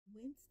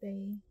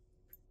Wednesday,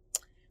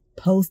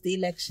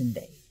 post-election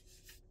day.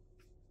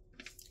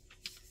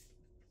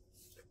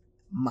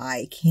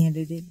 My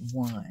candidate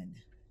won.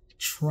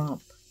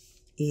 Trump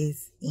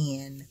is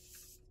in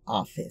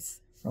office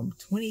from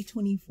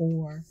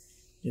 2024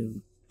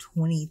 to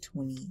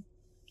 2020.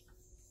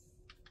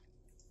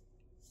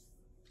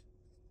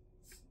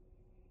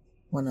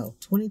 Well, no,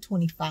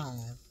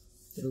 2025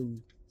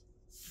 through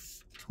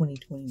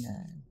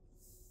 2029.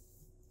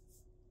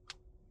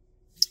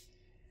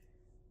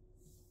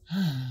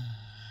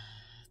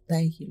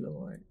 Thank you,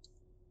 Lord,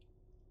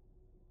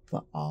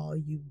 for all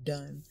you've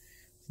done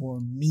for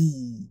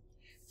me,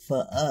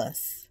 for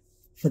us,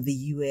 for the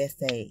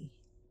USA.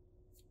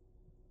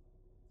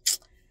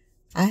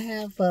 I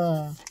have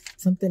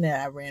something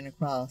that I ran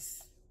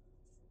across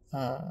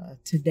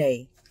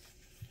today.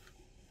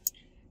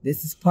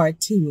 This is part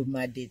 2 of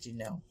my Did You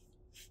Know?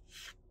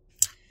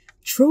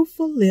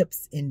 Truthful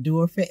lips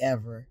endure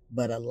forever,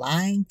 but a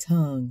lying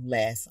tongue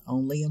lasts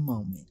only a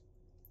moment.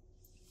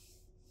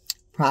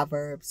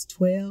 Proverbs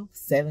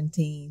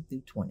 12:17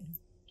 through 20.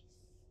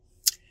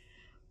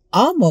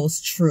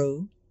 Almost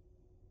true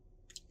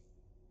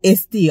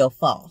is still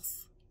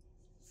false.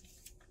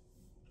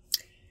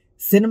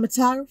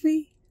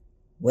 Cinematography,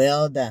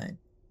 well done.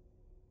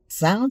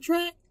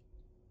 Soundtrack,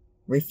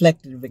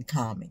 reflective and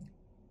calming.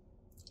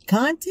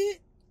 Content,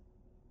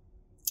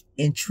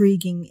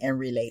 intriguing and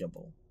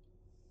relatable.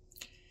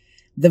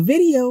 The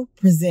video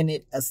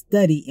presented a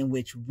study in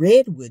which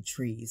redwood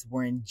trees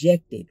were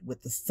injected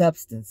with a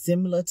substance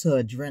similar to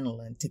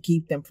adrenaline to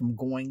keep them from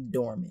going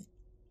dormant.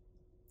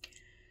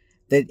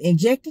 The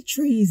injected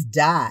trees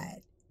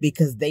died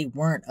because they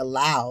weren't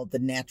allowed the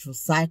natural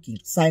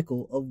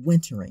cycle of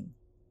wintering.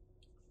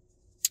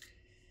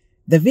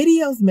 The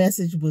video's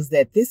message was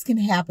that this can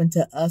happen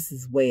to us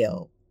as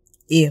well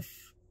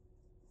if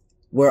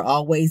we're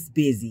always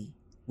busy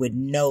with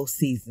no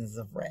seasons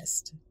of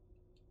rest.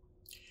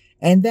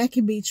 And that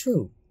can be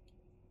true.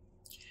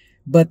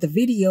 But the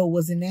video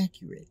was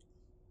inaccurate.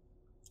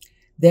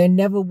 There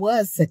never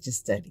was such a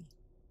study.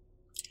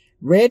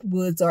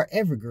 Redwoods are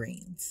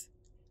evergreens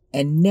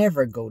and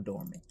never go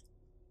dormant.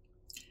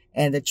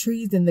 And the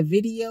trees in the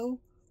video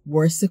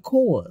were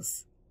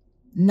sequoias,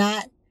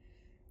 not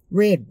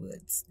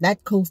redwoods,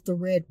 not coastal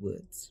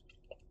redwoods.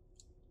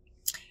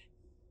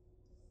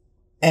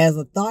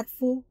 As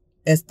thoughtful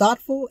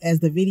as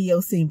the video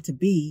seemed to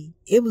be,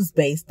 it was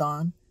based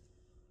on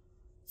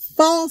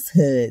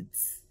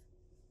falsehoods.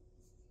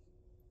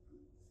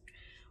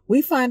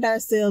 We find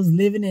ourselves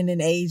living in an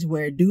age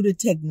where, due to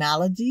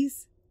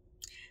technologies,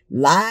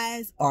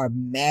 lies are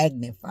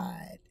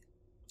magnified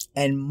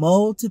and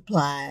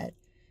multiplied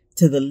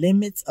to the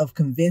limits of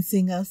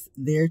convincing us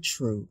they're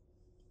true.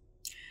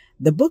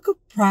 The book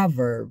of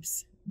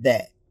Proverbs,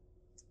 that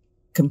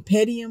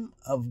compendium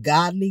of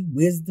godly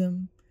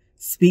wisdom,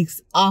 speaks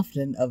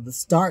often of the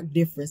stark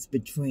difference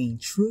between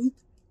truth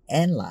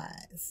and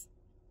lies.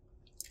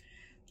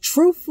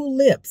 Truthful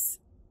lips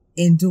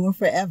endure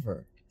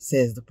forever,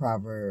 says the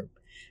proverb,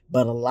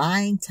 but a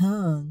lying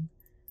tongue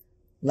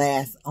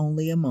lasts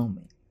only a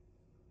moment.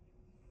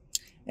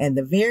 And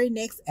the very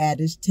next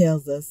adage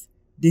tells us,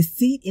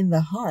 deceit in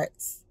the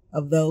hearts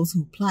of those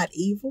who plot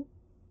evil,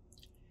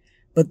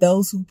 but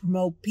those who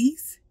promote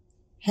peace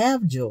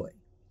have joy.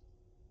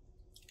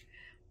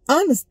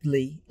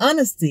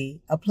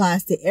 Honesty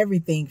applies to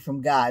everything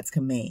from God's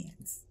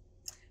commands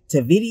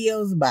to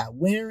videos about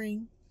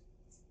wintering.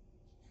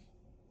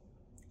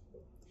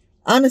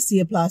 Honesty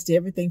applies to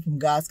everything from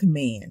God's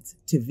commands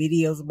to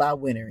videos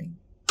about wintering.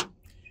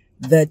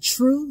 The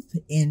truth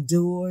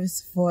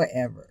endures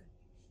forever.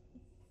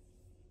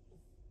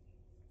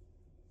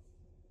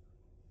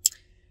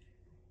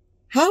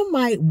 How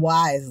might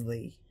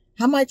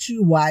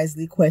you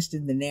wisely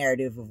question the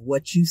narrative of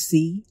what you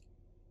see,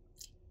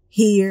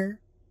 hear,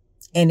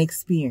 and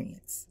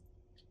experience?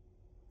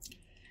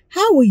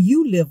 How will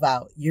you live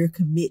out your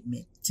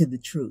commitment to the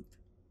truth?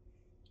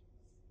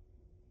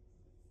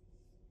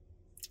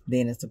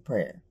 Then it's a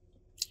prayer.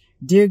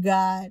 Dear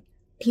God,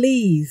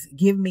 please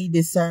give me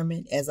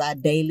discernment as I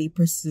daily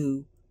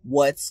pursue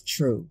what's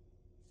true.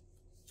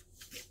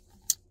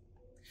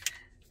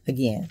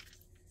 Again,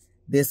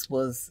 this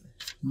was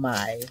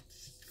my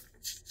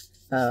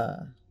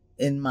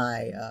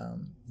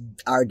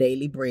our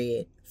daily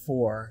bread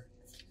for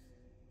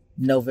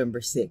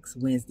November 6th,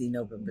 Wednesday,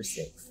 November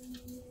 6th.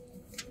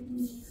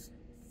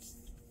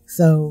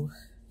 So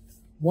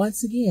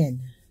once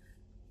again,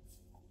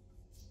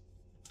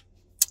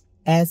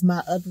 as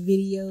my other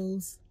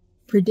videos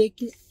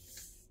predicted,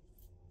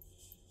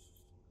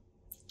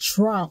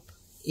 Trump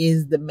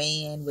is the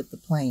man with the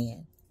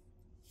plan.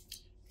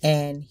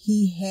 And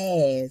he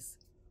has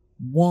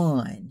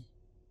won.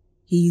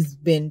 He's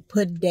been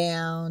put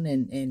down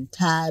and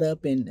tied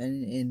up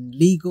in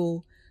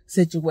legal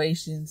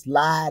situations,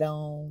 lied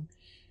on,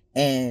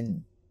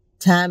 and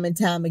time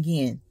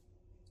again,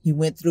 he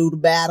went through the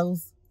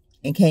battles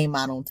and came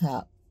out on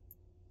top.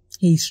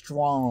 He's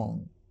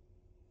strong.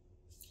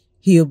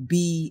 He'll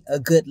be a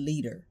good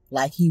leader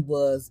like he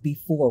was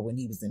before when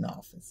he was in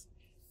office.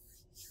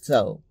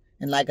 So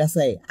And like I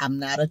say, I'm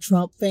not a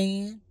Trump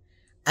fan.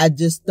 I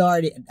just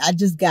got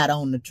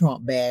on the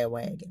Trump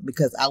bandwagon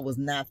because I was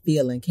not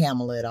feeling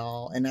Kamala at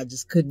all. And I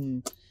just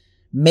couldn't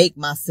make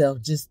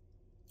myself just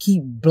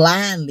keep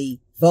blindly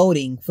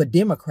voting for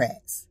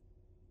Democrats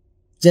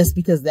just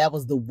because that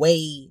was the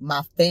way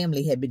my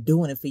family had been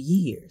doing it for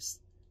years.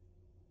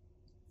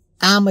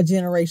 I'm a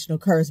generational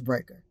curse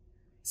breaker.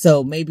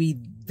 So maybe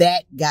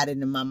that got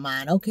into my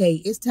mind.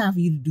 Okay, it's time for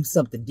you to do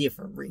something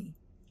different, Ree.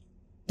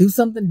 Do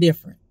something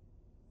different.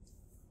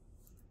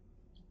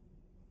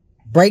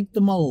 Break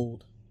the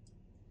mold.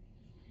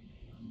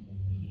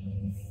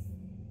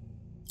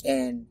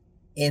 And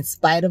in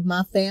spite of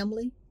my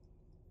family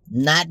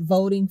not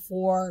voting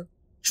for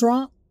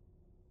Trump,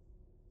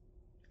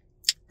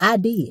 I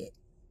did.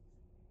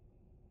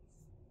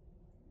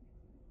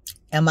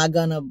 Am I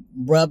gonna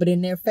rub it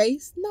in their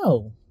face?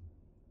 No.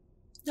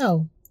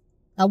 No.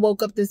 I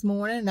woke up this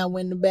morning and I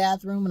went in the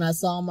bathroom and I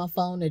saw on my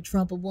phone that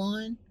Trump had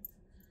won.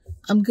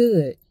 I'm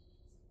good.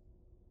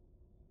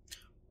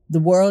 The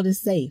world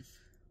is safe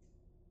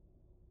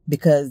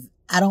because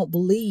I don't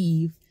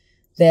believe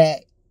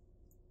that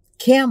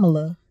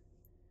Kamala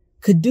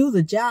could do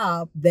the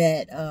job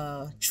that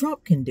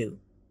Trump can do.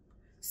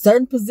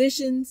 Certain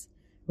positions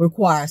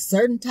require a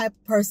certain type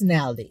of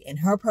personality, and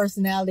her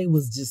personality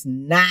was just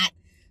not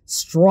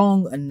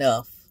strong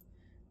enough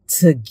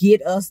to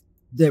get us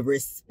the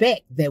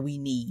respect that we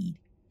need.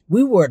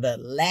 We were the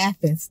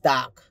laughing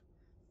stock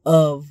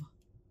on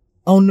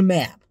the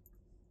map.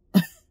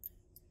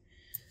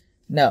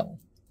 No.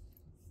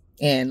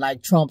 And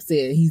like Trump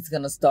said, he's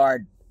going to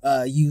start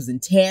using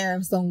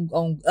tariffs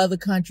on other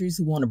countries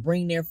who want to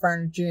bring their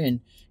furniture and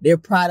their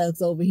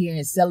products over here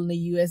and sell in the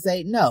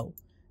USA. No.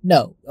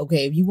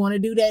 Okay, if you want to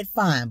do that,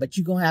 fine, but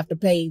you're going to have to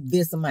pay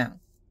this amount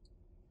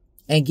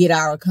and get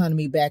our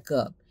economy back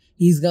up.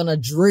 He's going to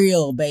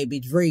drill,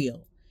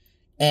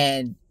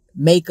 and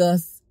make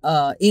us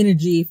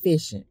energy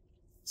efficient.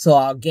 So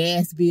our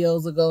gas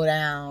bills will go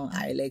down,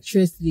 our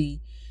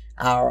electricity,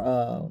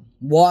 our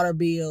water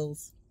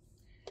bills,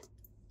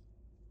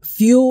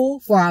 fuel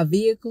for our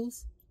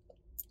vehicles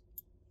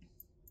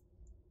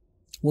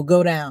will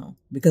go down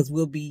because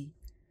we'll be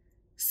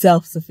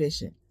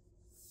self-sufficient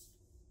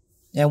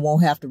and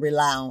won't have to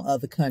rely on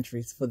other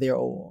countries for their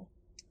oil.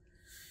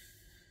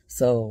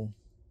 So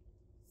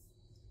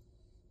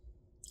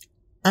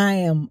I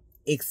am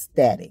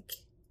ecstatic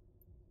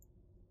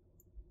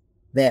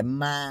that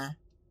my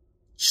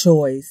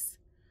choice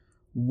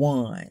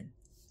won.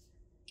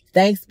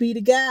 Thanks be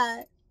to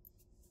God.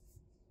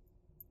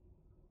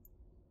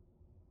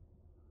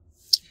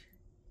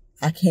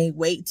 I can't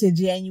wait till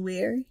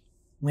January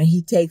when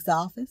he takes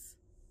office.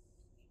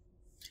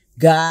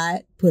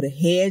 God put a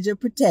hedge of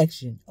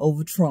protection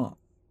over Trump.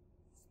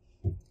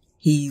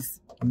 He's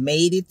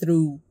made it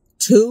through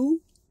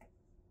 2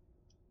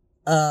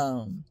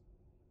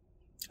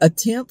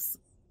 attempts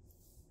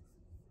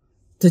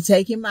to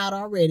take him out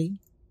already.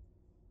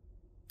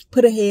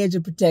 Put a hedge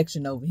of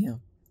protection over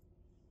him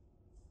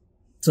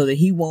so that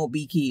he won't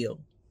be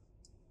killed.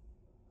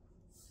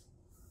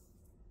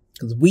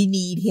 Because we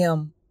need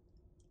him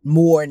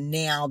more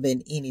now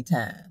than any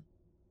time.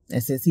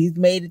 And since he's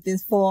made it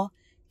this far,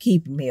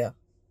 keep him here.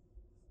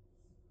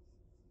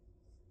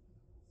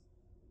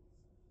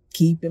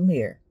 Keep him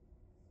here.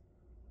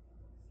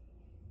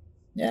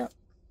 Yeah.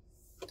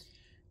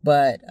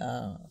 But,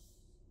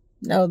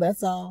 no,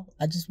 that's all.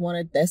 I just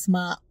that's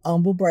my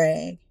humble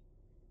brag.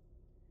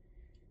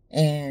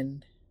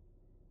 And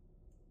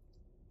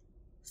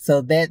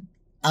so that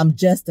I'm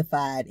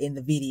justified in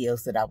the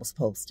videos that I was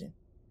posting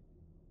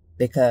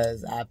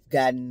because I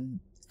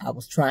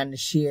was trying to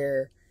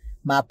share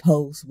my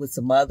posts with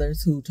some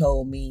others who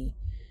told me,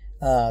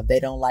 they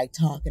don't like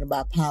talking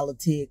about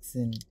politics.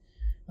 And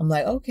I'm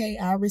like, okay,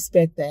 I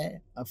respect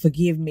that.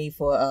 Forgive me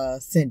for,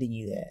 sending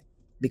you that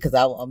because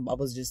I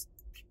was just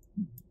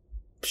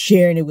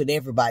sharing it with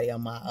everybody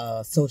on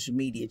my social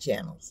media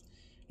channels.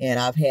 And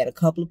I've had a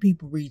couple of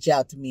people reach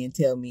out to me and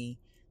tell me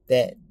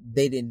that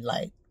they didn't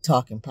like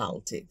talking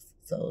politics.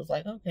 So it was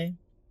like, okay,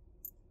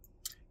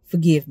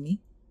 forgive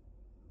me.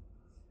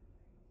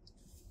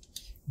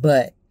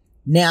 But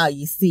now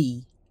you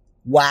see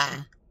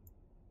why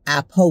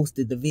I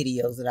posted the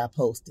videos that I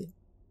posted.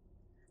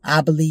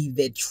 I believe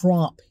that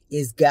Trump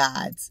is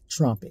God's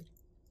trumpet.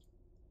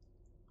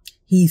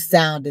 He's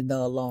sounding the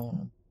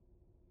alarm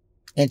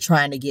and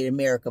trying to get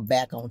America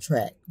back on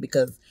track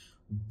because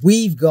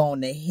we've gone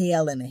to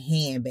hell in a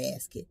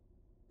handbasket.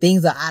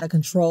 Things are out of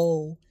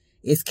control.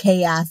 It's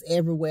chaos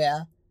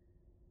everywhere.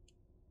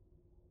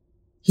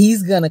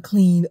 He's going to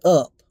clean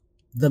up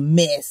the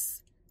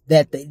mess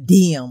that the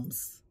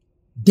demons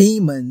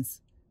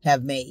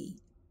have made.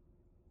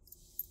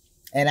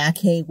 And I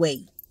can't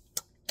wait.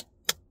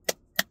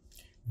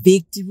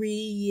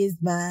 Victory is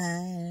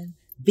mine.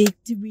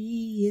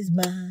 Victory is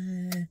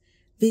mine.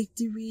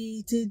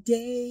 Victory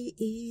today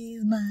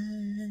is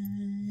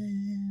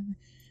mine.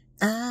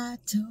 I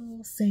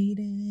told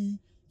Satan,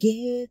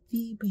 get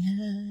thee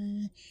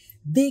behind.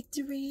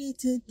 Victory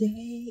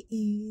today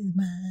is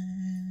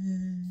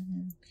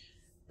mine.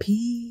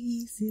 Peace.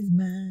 Peace is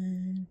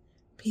mine.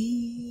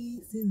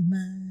 Peace is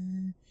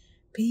mine.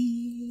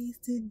 Peace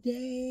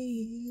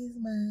today is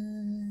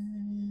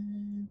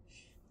mine.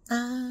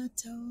 I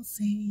told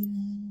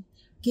Satan,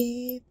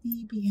 get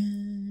thee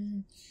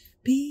behind.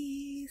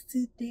 Peace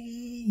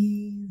today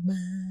is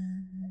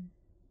mine.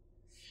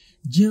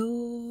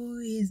 Joy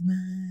is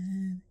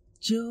mine.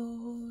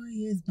 Joy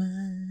is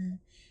mine.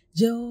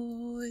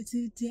 Joy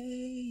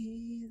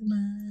today is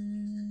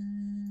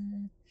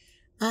mine.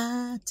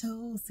 I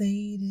told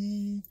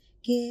Satan,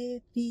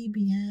 get thee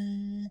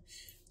behind.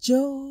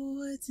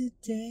 Joy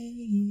today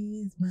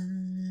is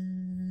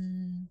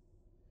mine.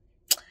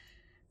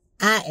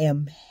 I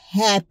am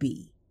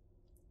happy.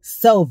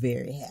 So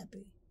very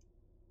happy.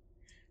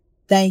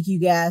 Thank you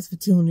guys for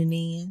tuning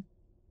in.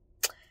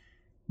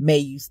 May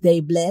you stay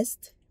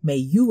blessed. May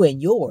you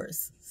and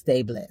yours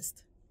stay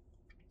blessed.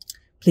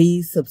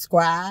 Please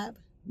subscribe,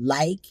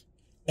 like,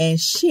 and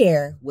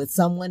share with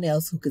someone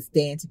else who could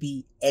stand to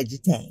be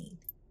edutained.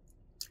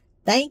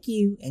 Thank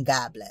you and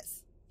God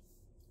bless.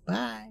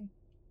 Bye.